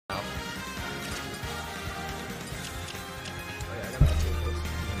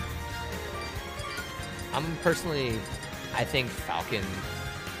personally, I think Falcon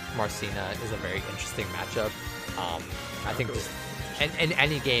Marcina is a very interesting matchup. I think just in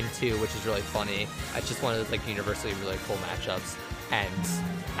any game too, which is really funny. It's just one of those like universally really cool matchups, and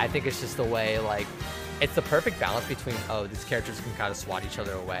I think it's just the way like it's the perfect balance between these characters can kind of swat each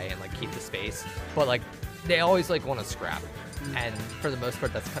other away and like keep the space, but like they always like want to scrap, and for the most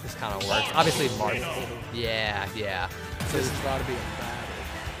part that's just kind of works. Obviously Marth, yeah. So this is about to be a battle.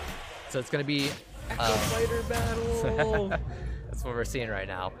 So it's gonna be Echo Fighter battle. that's what we're seeing right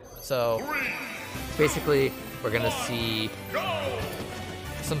now. So basically we're gonna see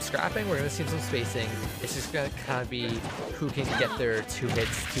some scrapping, we're gonna see some spacing. It's just gonna kind of be who can get their 2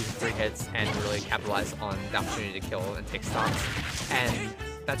 hits, 2 to 3 hits, and really capitalize on the opportunity to kill and take stocks. And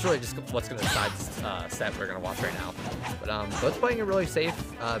that's really just what's gonna decide set we're gonna watch right now. But both playing it really safe,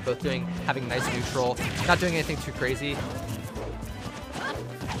 both having nice neutral, not doing anything too crazy.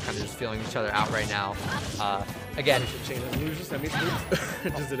 Kind of just feeling each other out right now. Again, just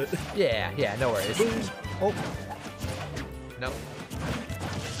did it. Yeah, no worries. Oh, no.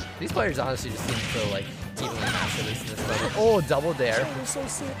 These players honestly just seem so like evenly matched at least in this level. Oh, double dare. That was so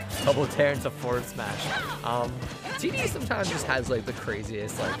sick. Double dare into forward smash. TD sometimes just has like the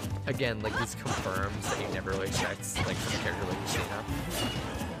craziest, like again, like these confirms that you never really expect, like from a character like Lucina.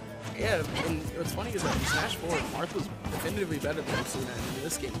 Yeah, and what's funny is that in Smash 4, Marth was definitively better than Lucina, and in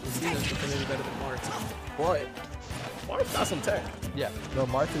this game, Lucina is definitively better than Marth. But Marth got some tech. Yeah, no,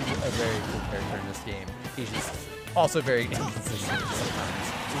 Marth is a very cool character in this game. He's just also very inconsistent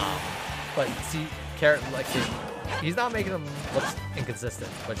sometimes. But see, Ccarrot, like, he's not making him look inconsistent,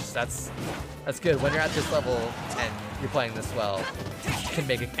 which that's good. When you're at this level and you're playing this well, you can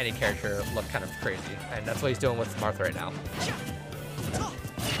make any character look kind of crazy, and that's what he's doing with Marth right now.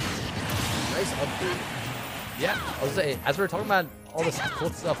 Nice upgrade. Yeah, I was say, as we're talking about all this cool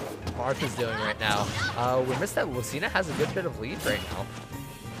stuff Marth is doing right now, we missed that Lucina has a good bit of lead right now.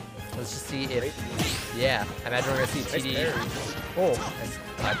 Let's just see if, yeah, I imagine we're gonna see TD. Nice Nice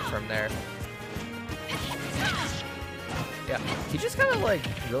live confirm there. Yeah, he just kind of like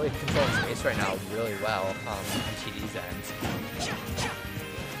really controlling space right now really well on TD's end.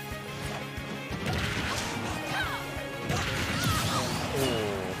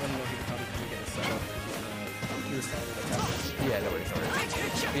 Yeah, no worries.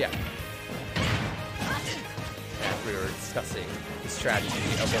 Yeah. As we were discussing the strategy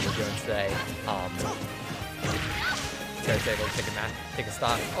of what we're doing today, Ccarrot3 able to take a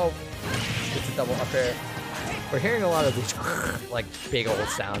stock. Oh, it's a double up air. We're hearing a lot of these like big old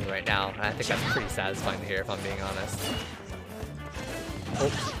sounds right now, and I think that's pretty satisfying to hear if I'm being honest.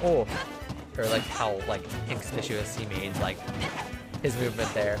 Oh, or like how like inconspicuous he made like his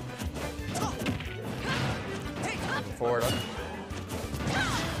movement there. Moving forward.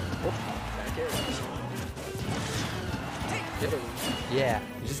 Yeah,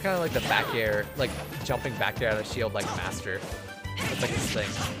 he's just kind of like the back air, like jumping back air out of the shield like master. That's like his thing.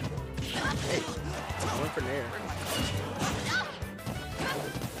 Hey, I went for nair.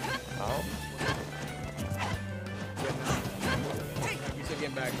 Oh. You said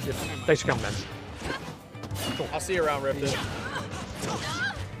getting back. Thanks for coming, man. Cool. I'll see you around, Rift.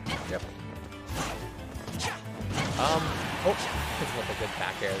 Yep. Oh, picks up a good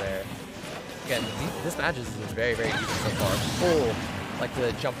back air there. Again, this match is very, very easy so far. Oh, like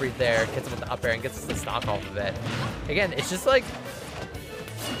the jump read there, hits him with the up air and gets the stock off of it. Again, it's just like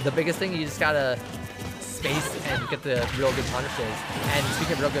the biggest thing, you just gotta space and get the real good punishes. And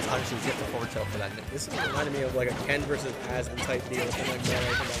speaking of real good punishes, get the forward tilt for that. This reminded me of like a Ken versus Asmon type deal from like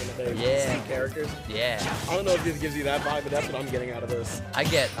Melee from back in the day. Yeah. Characters. Yeah. I don't know if this gives you that vibe, but that's what I'm getting out of this. I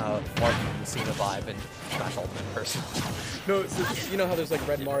get Marth and Lucina vibe and Smash Ultimate personally. No, so, you know how there's like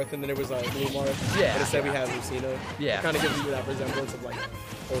Red Marth and then there was Blue Marth? Yeah. But instead we have Lucina. Yeah. It kind of gives you that resemblance of like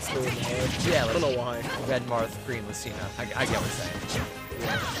old school Marth. Yeah, I don't know why. Red Marth, green Lucina. I get what you're saying.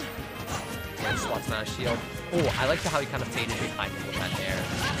 Yeah. And swats him out of shield. Oh, I liked how he kind of faded behind him with that air.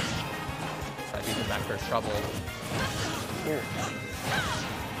 So I beat him back for trouble.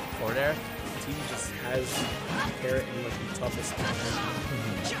 Forward air. He just has Ccarrot in like the toughest spot.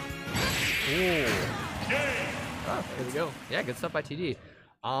 Ooh. Oh, There we go. yeah, good stuff by TD.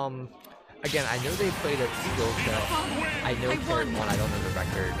 Again, I know they played a skill set. I know Ccarrot won. I don't know the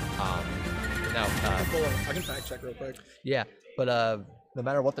record. I can fact check real quick. Yeah, but no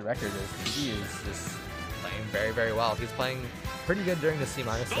matter what the record is, he is just playing very, very well. He's playing pretty good during the C-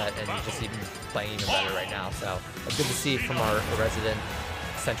 set, and he's just even playing even better right now. So it's good to see from our resident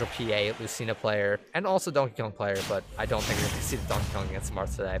Central PA Lucina player, and also Donkey Kong player, but I don't think we're going to see the Donkey Kong against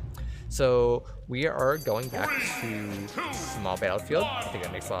Marth today. So we are going back to small battlefield. I think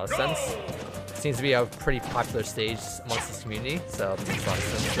that makes a lot of sense. seems to be a pretty popular stage amongst this community, so there's a lot of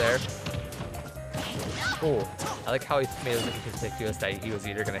sense there. Oh, I like how he made it inconspicuous that he was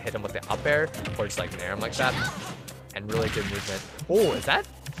either going to hit him with the up air or just like nair him like that. And really good movement. Oh, is that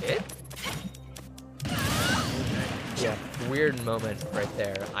it? Yeah, weird moment right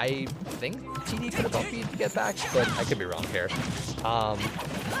there. I think TD could have helped me to get back, but I could be wrong here.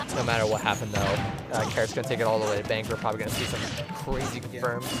 No matter what happened though, Ccarrot's gonna take it all the way to bank. We're probably gonna see some crazy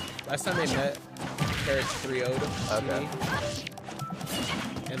confirms. Yeah. Last time they met, Ccarrot 3-0'd Okay.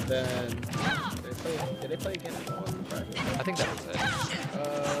 And then did they play again on Friday? I think that was it.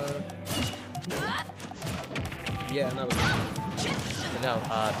 Yeah, and that was it. But no,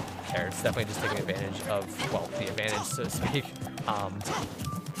 Ccarrot's definitely just taking advantage of, well, the advantage, so to speak.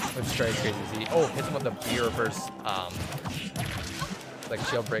 Which is very crazy to see. Oh, hits him with the B reverse, like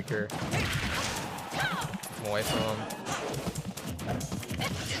shield breaker. Come away from him.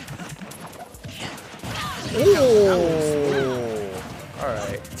 Ooh!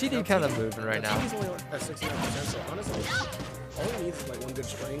 Alright. TD kind of moving right now. TD's only at 69%, so honestly, all he needs is like one good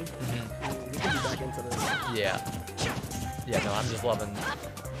string. He can be back into this. Yeah. Yeah, no, I'm just loving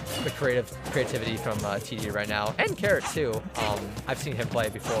the creativity from TD right now, and Ccarrot too. I've seen him play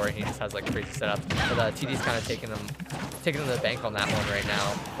before, and he just has like crazy setups. But TD's kind of taking him to the bank on that one right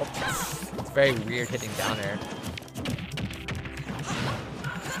now. Oh, it's very weird hitting down air.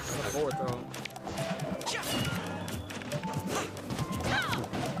 Forward throw.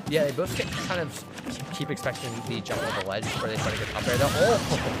 Yeah, they both kind of keep expecting the jump on the ledge where they try to get up air though. Oh,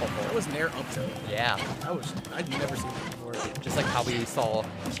 that was nair up tilt. Yeah. I'd never seen that before. Just like how we saw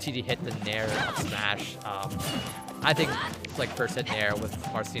TD hit the nair up smash. I think like first hit nair with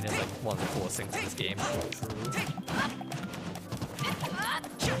Marcina is like one of the coolest things in this game.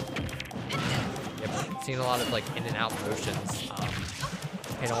 Yep, seen a lot of like in and out motions.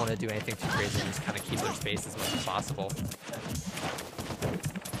 They don't want to do anything too crazy and just kind of keep their space as much as possible.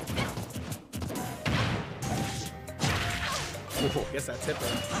 Ooh, guess that tipper.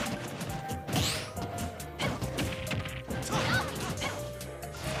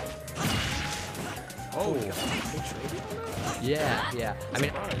 Oh, yeah. I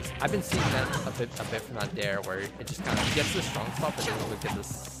mean, I've been seeing that a bit from that dare where it just kind of gets the strong spot, but then we get the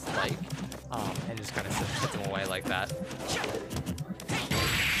spike, and just kind of hits him away like that.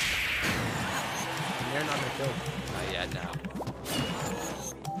 They're not gonna kill. Not yet, no.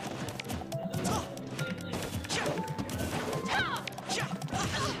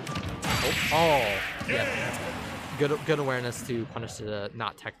 Oh, yeah. Good awareness to punish the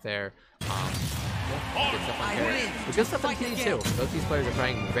not tech there. Good stuff on Ccarrot. But good stuff on TD too. Both these players are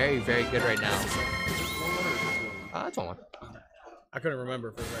playing very, very good right now. It's 1-1. I couldn't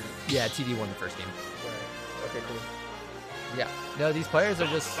remember for a second. Yeah, TD won the first game. Right. Okay, cool. Yeah. No, these players are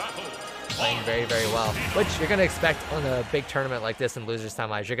just playing very, very well. Which you're going to expect on a big tournament like this in Losers Time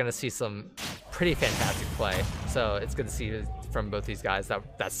Live. You're going to see some pretty fantastic play. So it's good to see from both these guys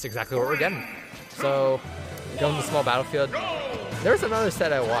that that's exactly what we're getting. So going to small battlefield. There's another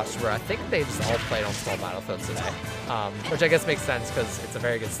set I watched where I think they just all played on small battlefield today, which I guess makes sense because it's a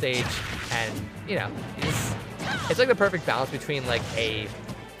very good stage, and you know, it's like the perfect balance between like a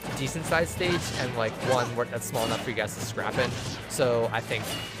decent sized stage and like one where that's small enough for you guys to scrap in. So I think,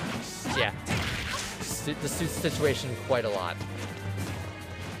 yeah, this suits the situation quite a lot.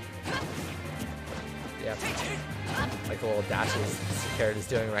 Yeah, like the little dashes Ccarrot is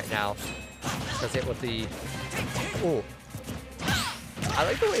doing right now. Does it with the, ooh. I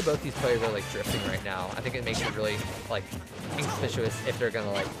like the way both these players are like drifting right now. I think it makes it really like inconspicuous if they're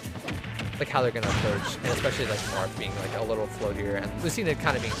gonna like how they're gonna approach, and especially like Marth being like a little floatier and Lucina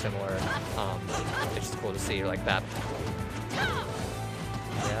kind of being similar. It's just cool to see like that.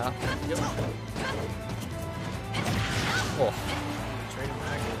 Yeah. Yep. Oh.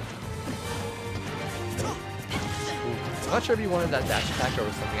 I'm not sure if he wanted that dash attack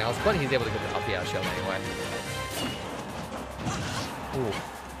or something else, but he's able to get the up out shield anyway. Ooh.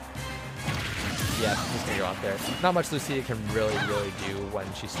 Yeah, he's gonna go out there. Not much Lucina can really do when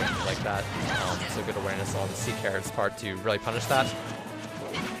she's streaming like that. So good awareness on Ccarrot's part to really punish that.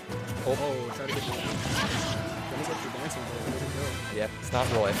 Oh, try to get the dancing ball. Yeah, it's not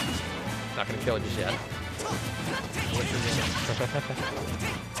Roy. Not gonna kill it just yet.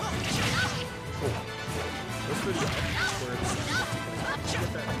 What's pretty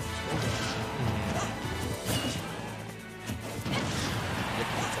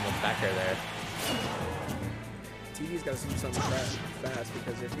Someone's back there. TD's got to do something fast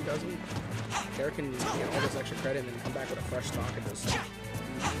because if he doesn't, Ccarrot can get all this extra credit and then come back with a fresh stock and just TD.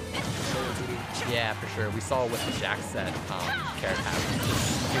 Yeah, for sure. We saw with the Jack set, Ccarrot had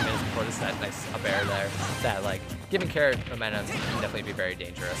just a few minutes before the set, nice up air there. That like giving Ccarrot momentum can definitely be very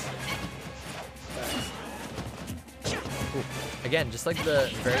dangerous. Ooh. Again, just like the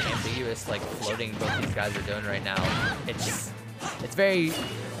very ambiguous like floating both these guys are doing right now. It's very.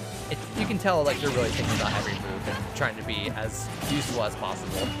 You can tell like they're really thinking about every move and trying to be as useful as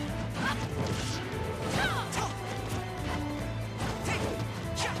possible.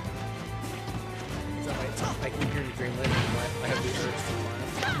 I can hear you dream landing. I have the urge to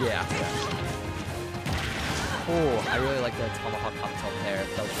laugh. Yeah. Oh, I really like the tomahawk up tilt there.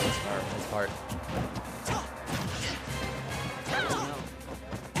 That was really smart on his part.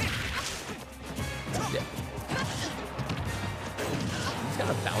 Yeah. He's kind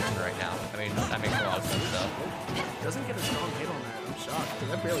of bouncing right now. I mean, that makes a lot of sense though. Doesn't get a strong hit on that. I'm shocked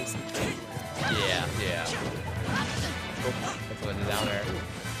because I barely see it. Yeah, yeah. Oh, that's what down there.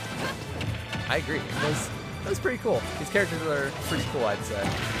 I agree. It was pretty cool. These characters are pretty cool, I'd say.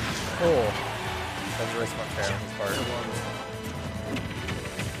 Oh, that's a really smart pair on his part.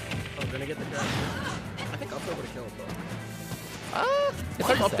 Oh, gonna get the guy. I think up throw would have killed though. It's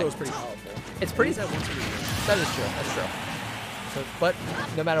hard to up say. throw is pretty powerful. It's pretty. That is true. That's true. So, but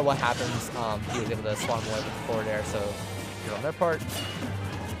no matter what happens, he was able to swan away with the forward air. So, good on their part.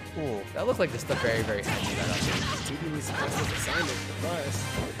 Ooh, that looks like just a very, very edgy setup. TD needs to press his assignment for Price.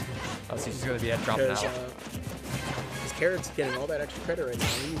 Oh, so he's going to be dropping out. His Ccarrot's getting all that extra credit right now.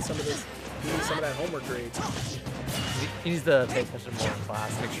 He needs some of this. He needs some of that homework grades. He needs to pay attention more in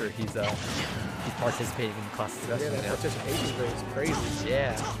class. Make sure he's participating in class discussion. Yeah, that participation grade is crazy.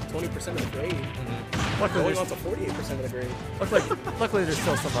 Yeah, 20% of the grade. Mm-hmm. Going on to 48% of the grade. Luckily, there's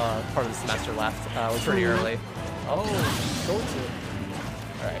still some part of the semester left. We're pretty early. Oh, going to it.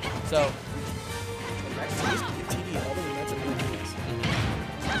 All right, so. TD all the momentum he needs.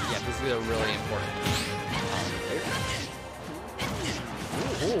 Yeah, this is a really important.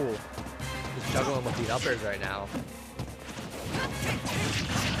 Ooh, he's juggling with these up airs right now.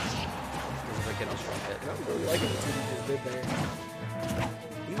 This is like getting a strong hit. I don't really like it what TD just did there.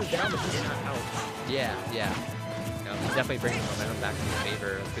 He was down, but he's not out. Yeah, yeah. No, he's definitely bringing momentum back in his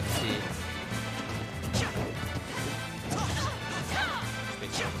favor. It's good to see.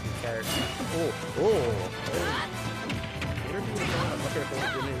 Ccarrot.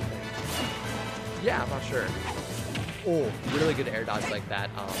 Yeah, I'm not sure. Oh, really good air dodge like that.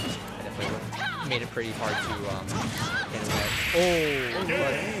 I definitely made it pretty hard to get away. Oh,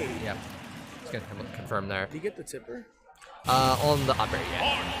 yeah. Just gonna confirm there. Did you get the tipper? On the up air,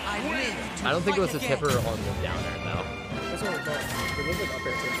 yeah. I don't think it was a tipper on the down air though. That's what I thought. It was like up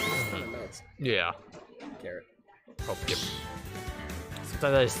air tipper. It's kind of nuts. Yeah. Ccarrot. Oh, yep.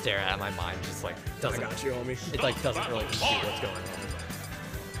 Sometimes I just stare at it, my mind just like doesn't. I got you, homie. It like doesn't really see what's going on.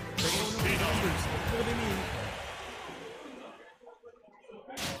 What do you mean?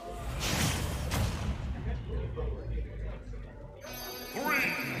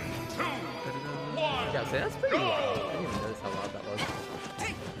 Yeah, so that's pretty loud. I didn't even notice how loud that was.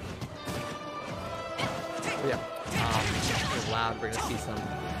 But yeah, it's loud. We're gonna see some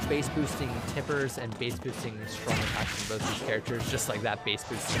base boosting tippers and base boosting strong attacks from both these characters, just like that base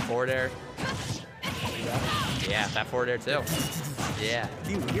boosting forward air. Yeah, that forward air too. Yeah.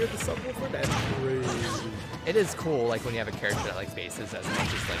 Do you hear the subwoofer? That's crazy. It is cool, like when you have a character that like bases as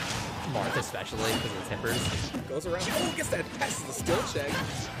much as like Marth, especially because of the tippers. Goes around. Oh, gets that passes the skill check.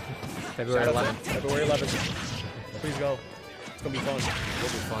 February 11th. February 11th. Please go. It's gonna be fun. It'll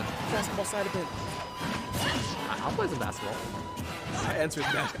be fun. Basketball side event. I'll play some basketball. I answered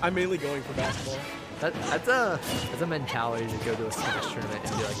that. I'm mainly going for basketball. That's a mentality to go to a Smash tournament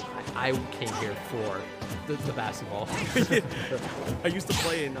and be like, I came here for the basketball. I used to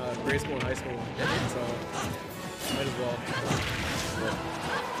play in grade school and high school, so might as well.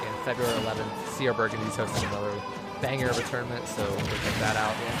 And February 11th, CR Burgundy's hosting another banger of a tournament, so we'll check that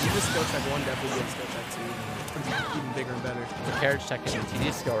out. Yeah, even skill check 1 definitely gets skill check 2. Even bigger and better. The Ccarrot's checking the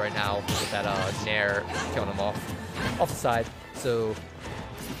TD skill right now with that Nair killing him off the side. So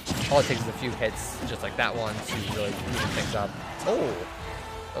all it takes is a few hits, just like that one, to really even things up. Oh,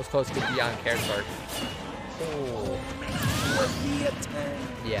 that was close. Good beyond Ccarrot's part. Oh.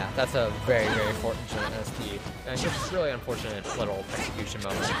 Yeah, that's a very, very fortunate SD. And just really unfortunate little execution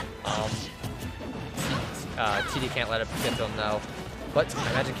moment. TD can't let it get to him though. But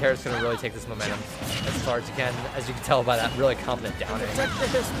I imagine Ccarrot's going to really take this momentum as far as he can, as you can tell by that really confident down air.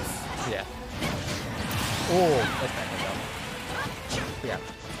 Yeah. Oh, that's bad though. Yeah.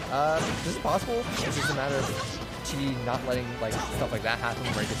 This is possible. It's just a matter of TD not letting like stuff like that happen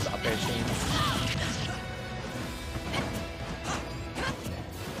where he gets the up air chains.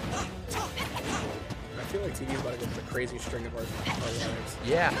 feel like TD's about to go with a crazy string of our lives.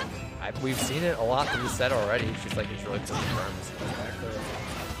 Yeah, we've seen it a lot through the set already. It's just like he's really pushing terms. Back there.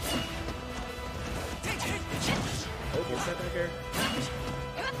 Oh, what's that back here?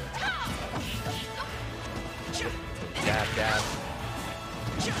 Dab, dab.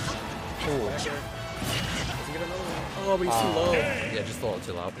 Ooh. Back here. Does he get another one? Oh, but he's too low. Yeah, just a little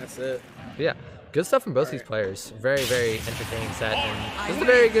too low. That's it. But yeah, good stuff from both these players. Very, very entertaining set, and just a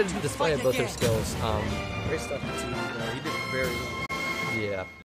very good display of both their skills. Great stuff from TD, though. He did very well. Yeah.